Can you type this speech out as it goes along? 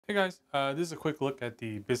Hey guys, this is a quick look at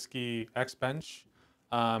the Bykski X Bench.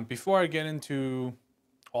 Before I get into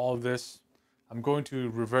all of this, I'm going to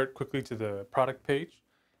revert quickly to the product page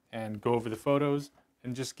and go over the photos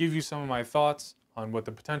and just give you some of my thoughts on what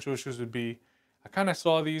the potential issues would be. I kind of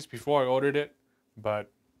saw these before I ordered it,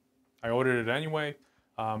 but I ordered it anyway.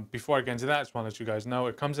 Before I get into that, I just want to let you guys know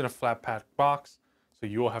it comes in a flat pack box, so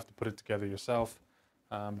you will have to put it together yourself.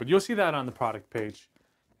 But you'll see that on the product page.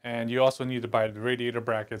 And you also need to buy the radiator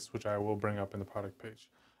brackets, which I will bring up in the product page.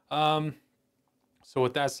 So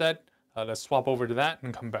with that said, let's swap over to that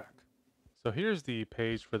and come back. So here's the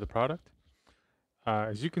page for the product.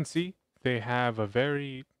 As you can see, they have a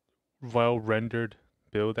very well rendered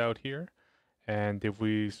build out here. And if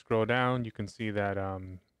we scroll down, you can see that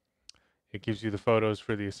it gives you the photos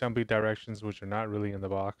for the assembly directions, which are not really in the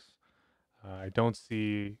box. I don't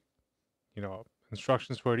see,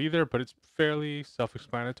 instructions for it either, but it's fairly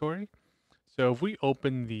self-explanatory. So if we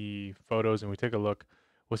open the photos and we take a look,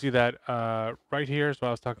 we'll see that right here is what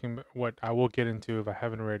I was talking about, what I will get into if I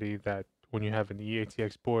haven't already, that when you have an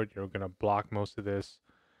EATX board, you're going to block most of this.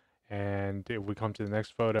 And if we come to the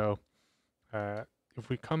next photo, if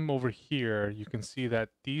we come over here, you can see that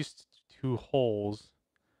these two holes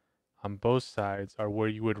on both sides are where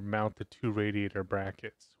you would mount the two radiator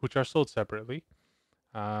brackets, which are sold separately.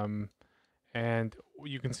 And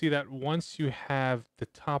you can see that once you have the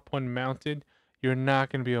top one mounted, you're not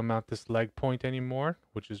going to be able to mount this leg point anymore,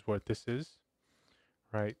 which is what this is,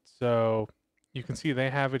 right? So you can see they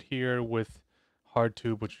have it here with hard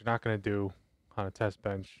tube, which you're not going to do on a test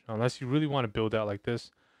bench unless you really want to build out like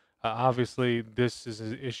this. Obviously, this is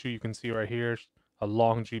an issue you can see right here. A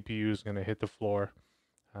long GPU is going to hit the floor,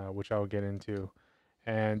 which I will get into.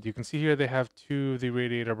 And you can see here they have two of the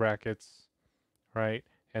radiator brackets, right?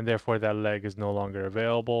 And therefore that leg is no longer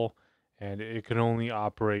available and it can only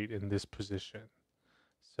operate in this position.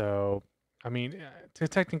 So, I mean,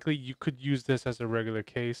 technically you could use this as a regular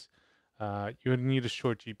case. You would need a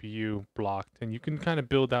short GPU blocked and you can kind of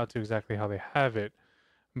build out to exactly how they have it,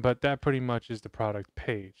 but that pretty much is the product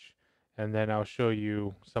page. And then I'll show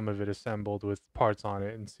you some of it assembled with parts on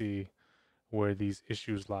it and see where these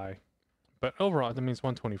issues lie. But overall, that means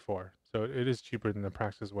 124. So it is cheaper than the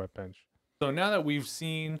Praxis Web Bench. So now that we've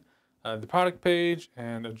seen the product page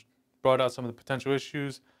and brought out some of the potential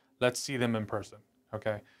issues, let's see them in person.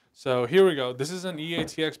 Okay, so here we go. This is an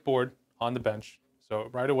EATX board on the bench. So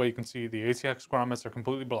right away you can see the ATX grommets are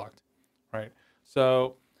completely blocked, right?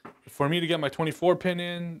 So for me to get my 24 pin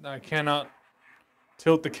in, I cannot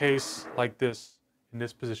tilt the case like this in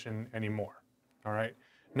this position anymore. All right.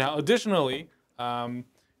 Now additionally,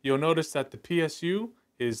 you'll notice that the PSU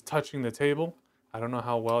is touching the table. I don't know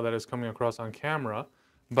how well that is coming across on camera,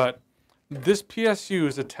 but this PSU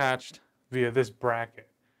is attached via this bracket.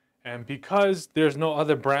 And because there's no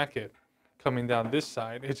other bracket coming down this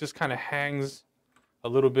side, it just kind of hangs a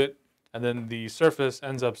little bit and then the surface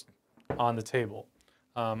ends up on the table.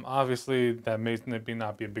 Obviously, that may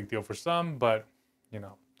not be a big deal for some, but,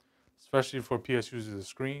 especially for PSUs as a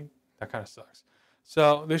screen, that kind of sucks.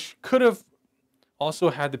 So they could have also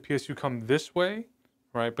had the PSU come this way,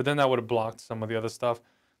 right? But then that would have blocked some of the other stuff.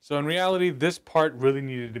 So in reality, this part really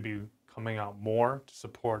needed to be coming out more to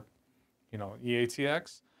support,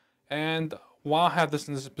 EATX. And while I have this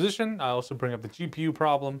in this position, I also bring up the GPU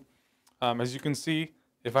problem. As you can see,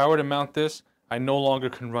 if I were to mount this, I no longer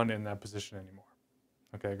can run it in that position anymore.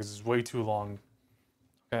 Okay, because it's way too long.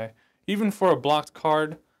 Okay, even for a blocked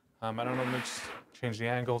card, I don't know, let's change the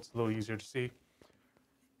angle. It's a little easier to see.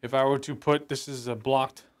 If I were to put, this is a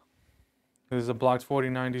blocked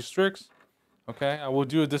 4090 Strix. Okay, I will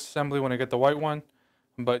do a disassembly when I get the white one,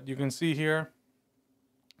 but you can see here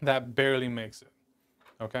that barely makes it.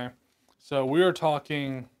 Okay, so we are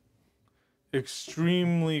talking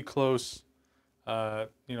extremely close,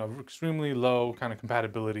 extremely low kind of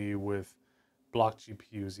compatibility with blocked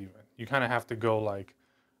GPUs even. You kind of have to go like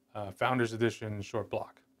Founders Edition short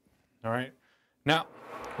block. All right, now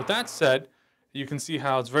with that said, you can see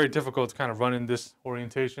how it's very difficult to kind of run in this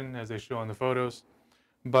orientation as they show in the photos.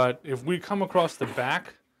 But if we come across the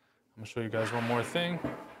back, I'm gonna show you guys one more thing.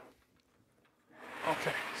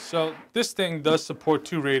 Okay, so this thing does support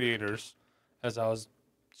two radiators, as I was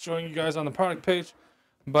showing you guys on the product page.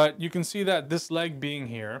 But you can see that this leg being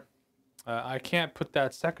here, I can't put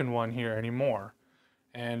that second one here anymore.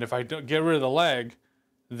 And if I don't get rid of the leg,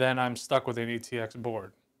 then I'm stuck with an ATX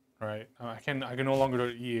board, right? I can no longer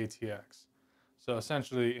do EATX. So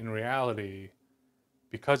essentially, in reality,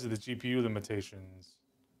 because of the GPU limitations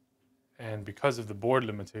and because of the board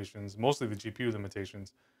limitations, mostly the GPU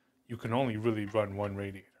limitations, you can only really run one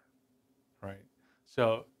radiator, right?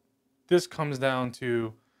 So this comes down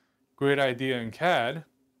to great idea in CAD.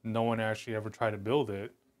 No one actually ever tried to build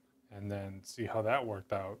it and then see how that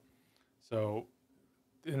worked out. So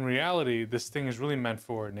in reality, this thing is really meant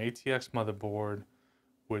for an ATX motherboard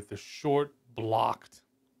with a short blocked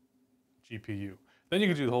GPU. Then you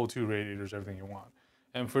can do the whole 2 radiators, everything you want.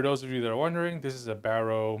 And for those of you that are wondering, this is a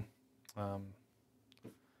Barrow,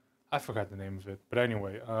 I forgot the name of it, but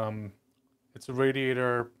anyway, it's a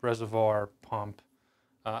radiator reservoir pump.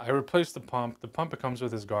 I replaced the pump. The pump it comes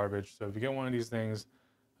with is garbage. So if you get one of these things,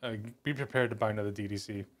 be prepared to buy another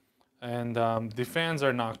DDC. And the fans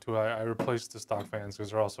are knocked too. I replaced the stock fans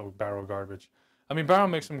because they're also Barrow garbage. I mean, Barrow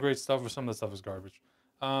makes some great stuff, but some of the stuff is garbage.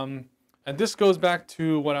 And this goes back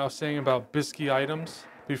to what I was saying about Bykski items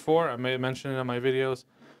before. I may have mentioned it in my videos.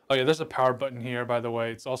 Oh yeah, there's a power button here, by the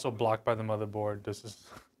way. It's also blocked by the motherboard. This is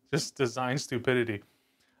just design stupidity.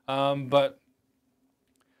 But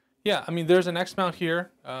yeah, I mean, there's an X mount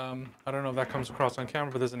here. I don't know if that comes across on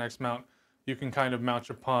camera, but there's an X mount. You can kind of mount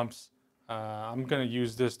your pumps. I'm gonna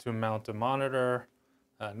use this to mount a monitor.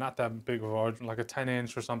 Not that big of a, like a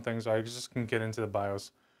 10-inch or something, so I just can get into the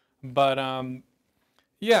BIOS. But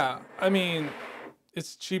yeah, I mean,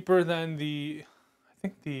 it's cheaper than the, I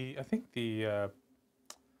think the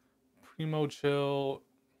Primo Chill.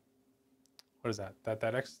 What is that?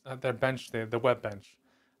 That bench, the web bench.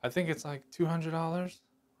 I think it's like $200,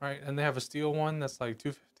 right? And they have a steel one that's like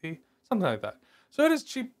 $250, something like that. So it is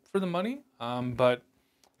cheap for the money, but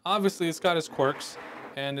obviously it's got its quirks,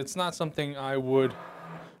 and it's not something I would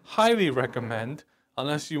highly recommend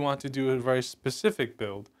unless you want to do a very specific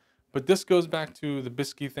build. But this goes back to the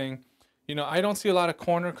Bykski thing. You know, I don't see a lot of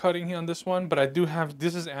corner cutting here on this one, but I do have,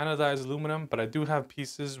 this is anodized aluminum, but I do have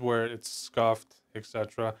pieces where it's scuffed,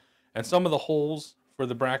 etc. And some of the holes for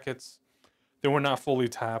the brackets, they were not fully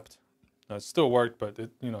tapped. It still worked, but it,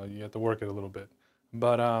 you know, you have to work it a little bit.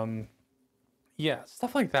 But yeah,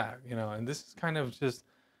 stuff like that, you know, and this is kind of just,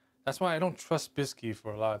 that's why I don't trust Bykski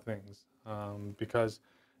for a lot of things, because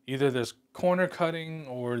either there's corner cutting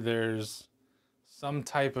or there's some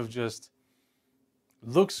type of just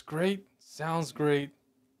looks great, sounds great,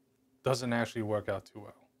 doesn't actually work out too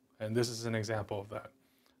well. And this is an example of that.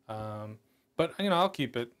 But, you know, I'll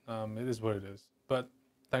keep it. It is what it is. But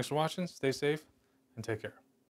thanks for watching. Stay safe and take care.